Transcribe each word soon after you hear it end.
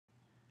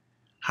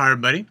Hi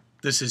everybody,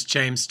 this is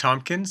James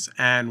Tompkins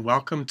and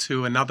welcome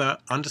to another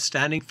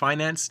Understanding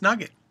Finance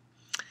Nugget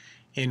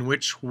in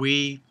which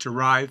we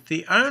derive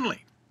the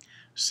only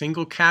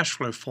single cash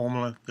flow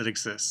formula that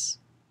exists.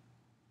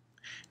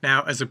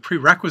 Now, as a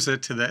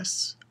prerequisite to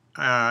this,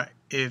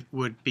 it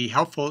would be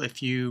helpful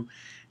if you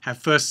have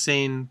first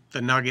seen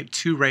the nugget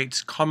 2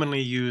 rates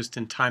commonly used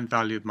in time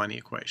value of money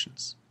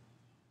equations.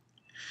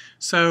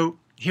 So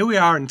here we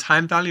are in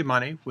time value of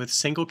money with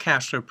single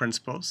cash flow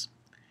principles.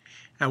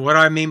 And what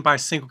I mean by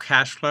single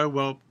cash flow,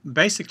 well,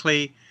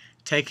 basically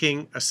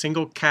taking a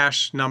single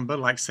cash number,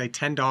 like say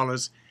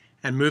 $10,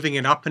 and moving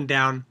it up and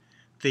down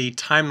the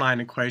timeline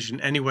equation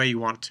any way you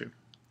want to.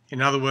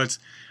 In other words,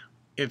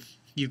 if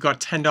you've got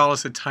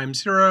 $10 at time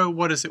 0,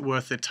 what is it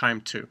worth at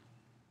time 2?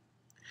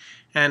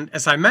 And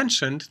as I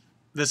mentioned,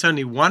 there's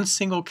only one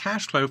single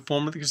cash flow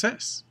formula that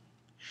exists.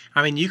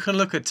 I mean, you can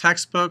look at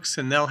textbooks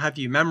and they'll have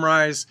you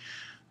memorize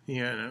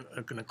an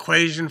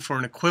equation for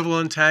an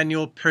equivalent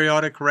annual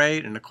periodic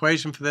rate, an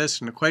equation for this,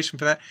 an equation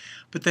for that,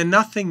 but they're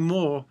nothing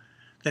more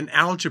than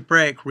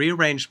algebraic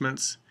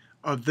rearrangements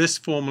of this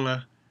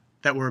formula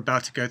that we're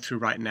about to go through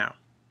right now.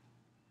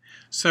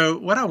 So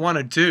what I want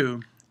to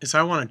do is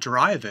I want to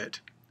derive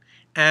it,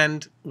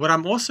 and what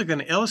I'm also going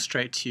to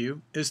illustrate to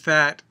you is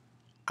that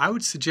I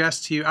would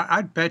suggest to you,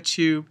 I'd bet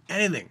you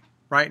anything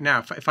right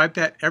now. If I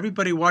bet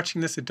everybody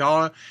watching this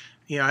 $1,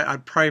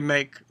 I'd probably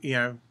make,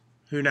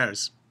 who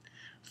knows,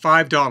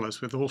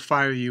 $5 with all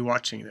 5 of you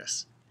watching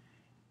this.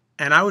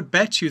 And I would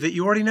bet you that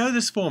you already know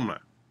this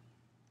formula.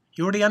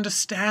 You already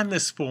understand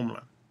this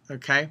formula,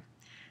 okay?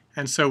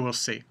 And so we'll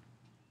see.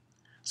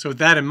 So with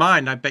that in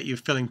mind, I bet you're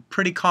feeling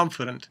pretty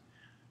confident.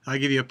 I'll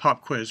give you a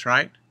pop quiz,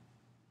 right?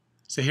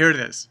 So here it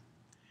is.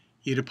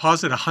 You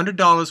deposit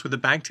 $100 with the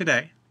bank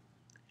today,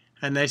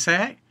 and they say,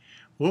 hey,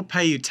 we'll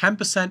pay you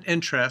 10%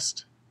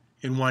 interest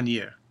in 1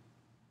 year.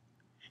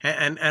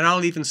 And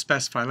I'll even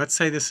specify, let's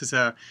say this is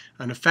an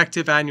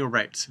effective annual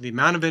rate. So the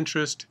amount of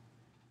interest,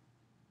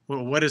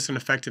 well, what is an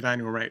effective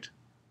annual rate?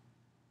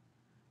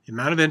 The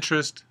amount of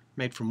interest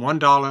made from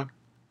 $1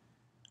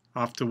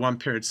 after one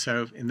period,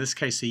 so in this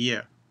case a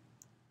year.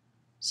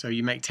 So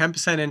you make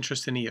 10%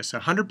 interest in a year. So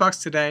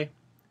 $100 today,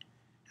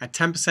 at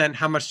 10%,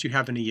 how much do you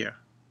have in a year?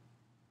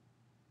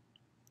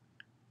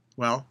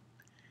 Well,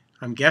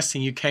 I'm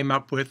guessing you came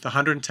up with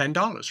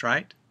 $110,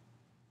 right?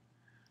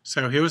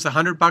 So here was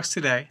 $100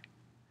 today.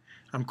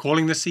 I'm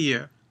calling this a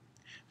year.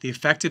 The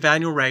effective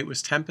annual rate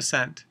was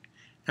 10%.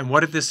 And what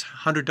did this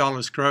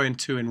 $100 grow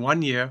into in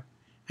 1 year?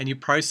 And you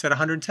priced at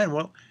 110.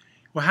 Well,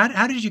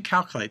 how did you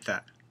calculate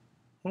that?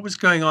 What was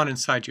going on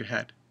inside your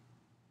head?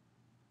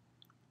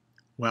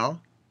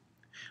 Well,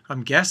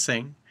 I'm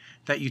guessing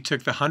that you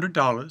took the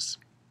 $100,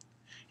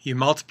 you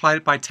multiplied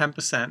it by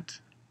 10%,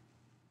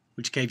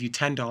 which gave you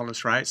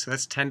 $10, right? So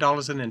that's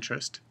 $10 in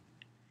interest.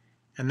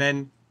 And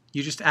then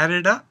you just added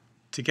it up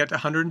to get to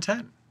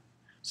 110.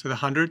 So the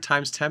 100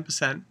 times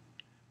 10%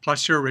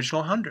 plus your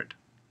original 100.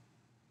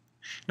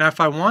 Now if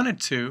I wanted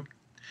to,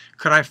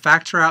 could I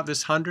factor out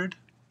this 100?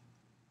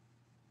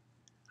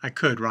 I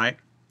could, right?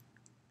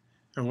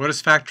 And what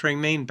does factoring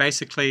mean?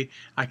 Basically,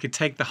 I could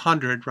take the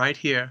 100 right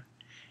here,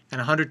 and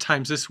 100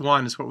 times this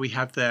 1 is what we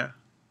have there.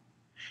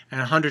 And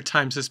 100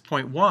 times this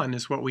 0.1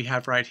 is what we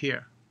have right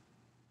here.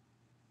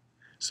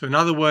 So in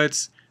other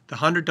words, the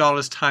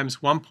 $100 times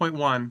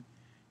 1.1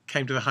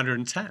 came to the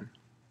 110.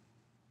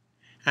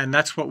 And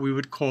that's what we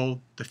would call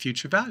the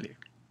future value.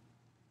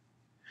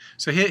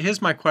 So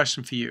here's my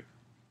question for you.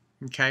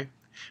 Okay,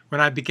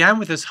 when I began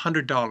with this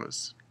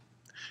 $100,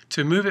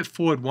 to move it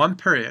forward one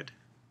period,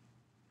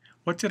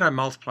 what did I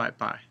multiply it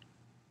by?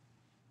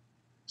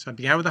 So I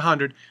began with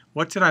 100.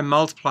 What did I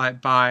multiply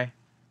it by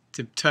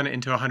to turn it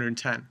into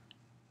 110?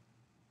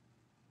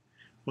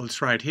 Well,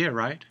 it's right here,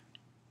 right?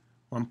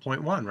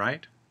 1.1,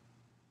 right?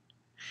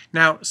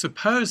 Now,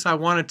 suppose I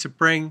wanted to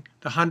bring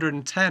the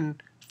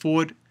 110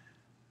 forward,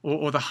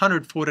 or the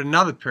 100 forward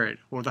another period,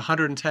 or the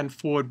 110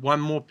 forward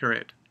one more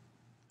period.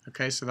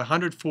 Okay, so the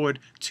 100 forward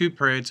 2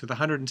 periods, or the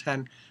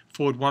 110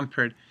 forward 1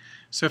 period.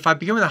 So if I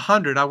begin with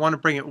 100, I want to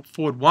bring it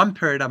forward 1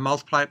 period, I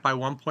multiply it by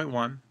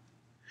 1.1.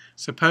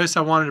 Suppose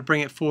I wanted to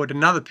bring it forward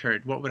another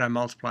period, what would I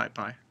multiply it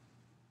by?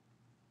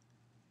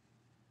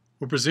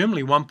 Well,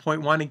 presumably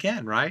 1.1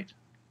 again, right?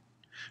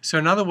 So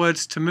in other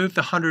words, to move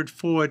the 100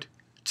 forward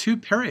 2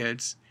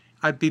 periods,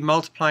 I'd be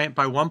multiplying it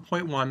by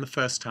 1.1 the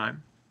first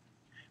time,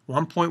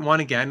 1.1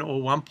 again,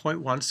 or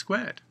 1.1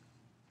 squared.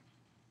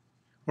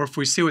 Or if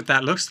we see what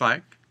that looks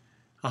like,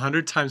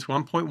 100 times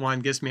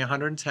 1.1 gives me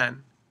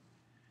 110,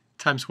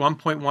 times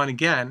 1.1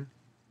 again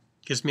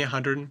gives me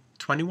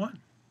 121.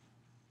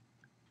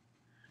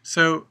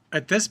 So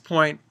at this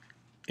point,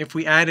 if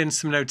we add in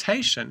some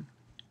notation,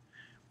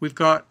 we've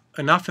got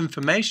enough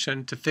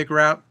information to figure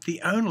out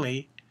the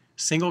only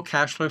single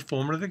cash flow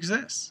formula that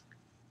exists.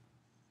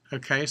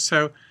 Okay,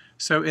 so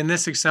in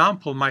this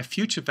example, my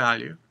future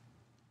value,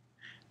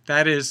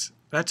 that's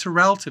a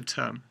relative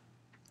term.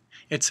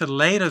 It's a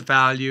later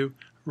value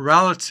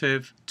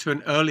relative to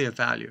an earlier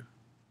value.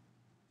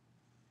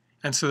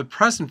 And so the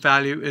present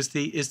value is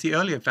the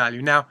earlier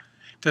value. Now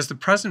Does the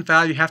present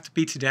value have to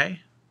be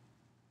today?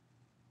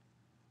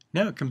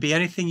 No, it can be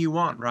anything you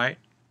want, right?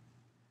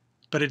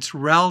 But it's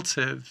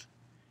relative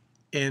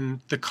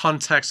in the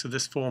context of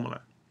this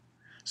formula.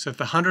 So if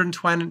the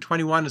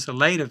 121 is a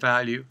later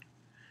value,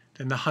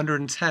 then the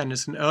 110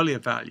 is an earlier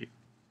value,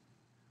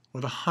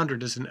 or the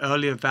 100 is an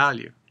earlier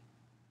value.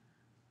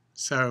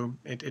 So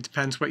it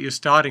depends what you're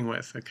starting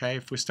with, okay?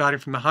 If we're starting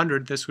from the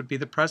 100, this would be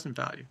the present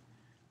value.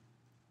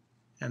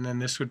 And then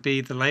this would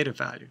be the later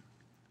value.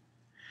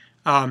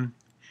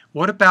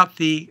 What about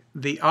the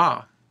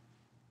R?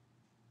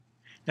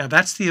 Now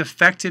that's the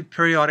effective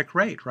periodic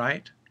rate,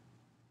 right?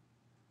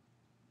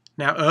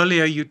 Now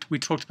earlier we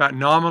talked about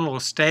nominal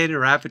or stated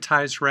or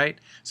advertised rate.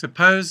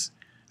 Suppose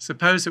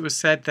it was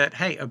said that,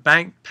 hey, a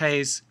bank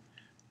pays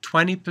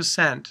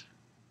 20%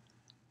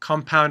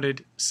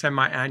 compounded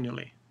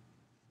semi-annually.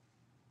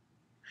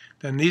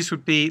 Then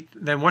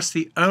what's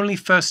the only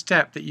first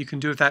step that you can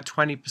do with that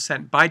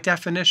 20%? By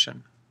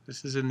definition,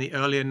 this is in the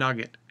earlier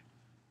nugget,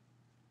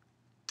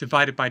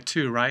 divided by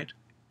 2, right?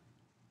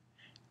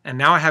 And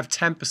now I have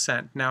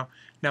 10%. Now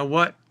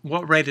what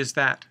rate is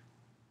that?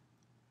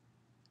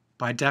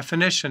 By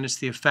definition, it's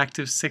the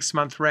effective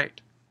 6-month rate.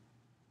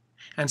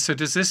 And so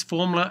does this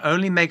formula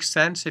only make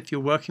sense if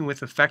you're working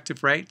with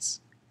effective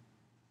rates?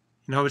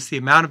 You know, it's the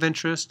amount of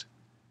interest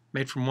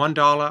made from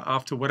 $1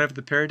 after whatever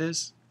the period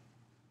is?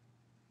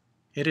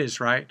 It is,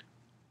 right?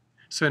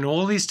 So in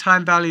all these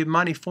time value of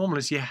money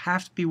formulas, you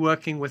have to be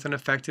working with an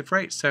effective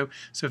rate. So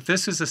if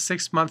this is a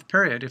 6-month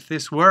period, if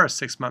this were a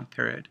 6-month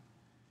period,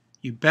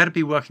 you better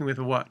be working with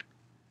a what?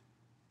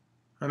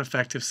 An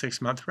effective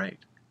 6-month rate.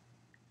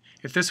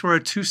 If this were a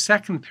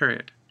 2-second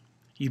period,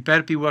 you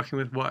better be working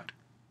with what?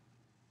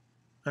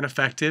 An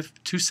effective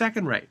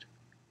 2-second rate,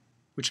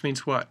 which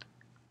means what?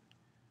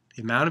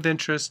 The amount of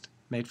interest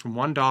made from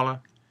 $1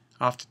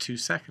 after 2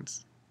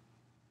 seconds.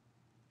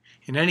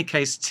 In any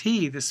case,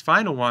 T, this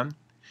final one,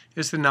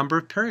 is the number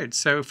of periods.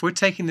 So if we're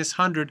taking this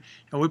 100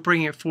 and we're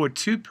bringing it forward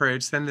 2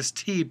 periods, then this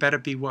T better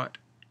be what?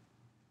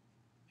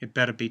 It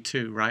better be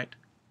 2, right?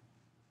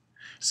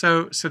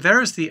 So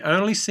there is the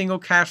only single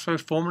cash flow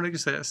formula that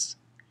exists.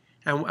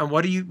 And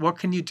what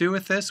can you do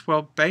with this?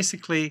 Well,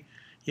 basically,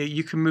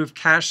 you can move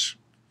cash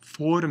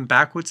forward and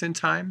backwards in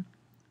time.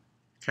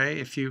 Okay,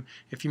 if you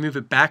move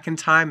it back in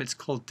time, it's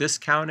called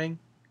discounting.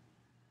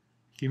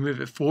 If you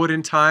move it forward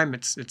in time,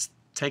 it's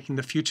taking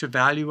the future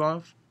value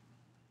of.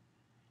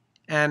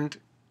 And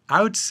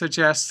I would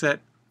suggest that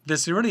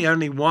there's really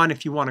only one,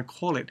 if you want to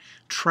call it,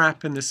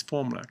 trap in this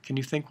formula. Can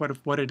you think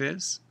what it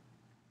is?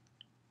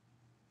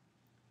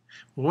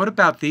 Well, what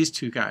about these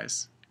two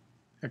guys?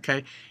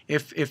 Okay,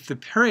 if the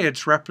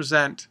periods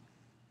represent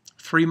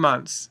 3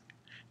 months,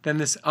 then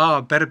this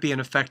R better be an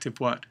effective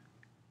what?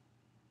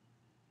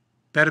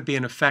 Better be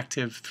an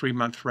effective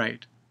 3-month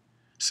rate.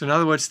 So in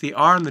other words, the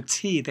R and the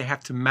T, they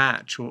have to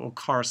match or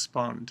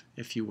correspond,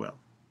 if you will.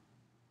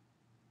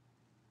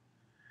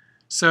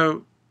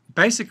 So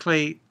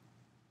basically,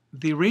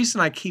 the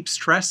reason I keep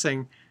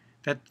stressing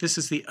that this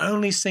is the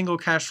only single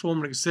cash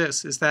formula that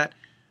exists is that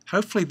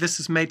hopefully this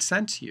has made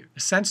sense to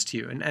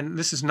you, and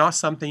this is not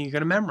something you're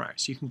going to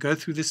memorize. You can go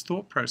through this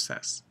thought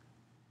process.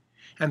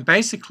 And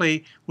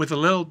basically, with a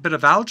little bit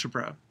of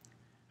algebra,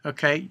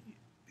 okay,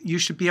 you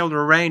should be able to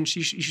arrange,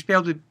 you should be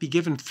able to be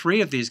given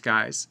 3 of these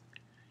guys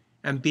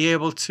and be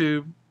able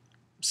to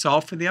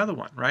solve for the other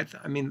one, right?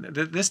 I mean,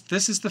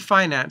 this is the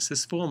finance,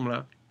 this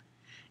formula.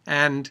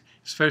 And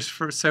so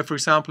for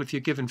example, if you're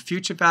given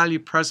future value,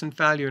 present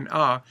value, and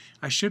R,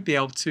 I should be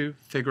able to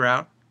figure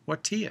out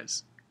what T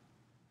is.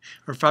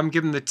 Or if I'm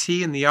given the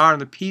T and the R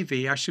and the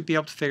PV, I should be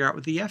able to figure out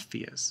what the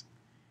FV is,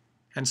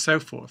 and so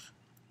forth.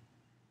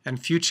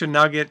 And future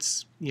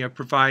nuggets,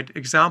 provide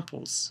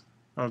examples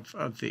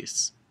of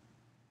these.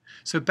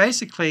 So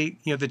basically,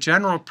 the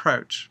general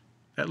approach,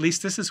 at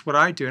least this is what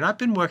I do, and I've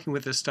been working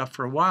with this stuff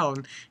for a while,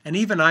 and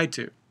even I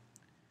do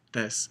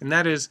this, and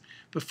that is,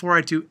 before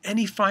I do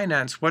any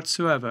finance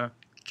whatsoever,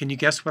 can you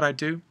guess what I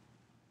do?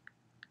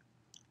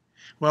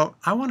 Well,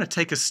 I want to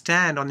take a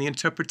stand on the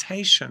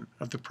interpretation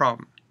of the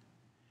problem.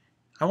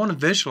 I want to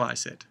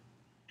visualize it.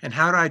 And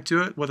how do I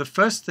do it? Well, the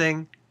first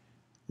thing,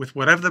 with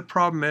whatever the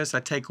problem is, I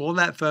take all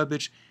that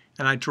verbiage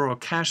and I draw a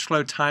cash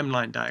flow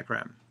timeline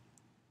diagram.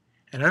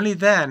 And only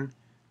then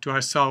do I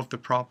solve the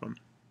problem.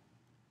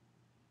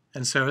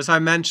 And so, as I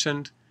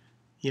mentioned,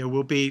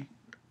 I'll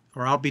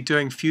be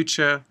doing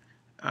future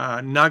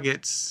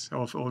nuggets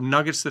or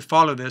nuggets that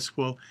follow this.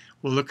 We'll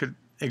look at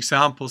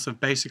examples of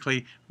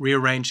basically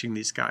rearranging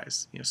these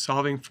guys,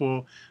 solving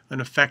for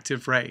an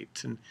effective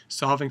rate and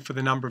solving for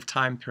the number of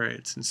time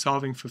periods and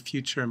solving for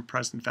future and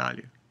present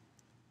value.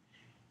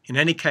 In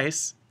any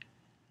case,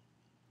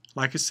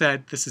 like I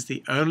said, this is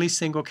the only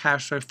single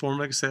cash flow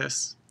formula that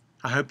exists.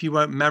 I hope you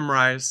won't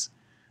memorize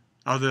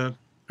other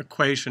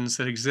equations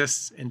that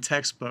exist in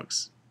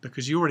textbooks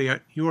because you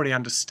already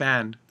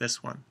understand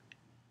this one.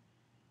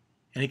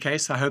 In any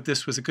case, I hope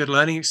this was a good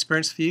learning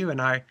experience for you,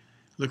 and I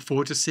look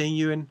forward to seeing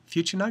you in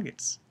future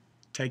nuggets.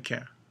 Take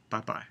care.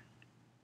 Bye-bye.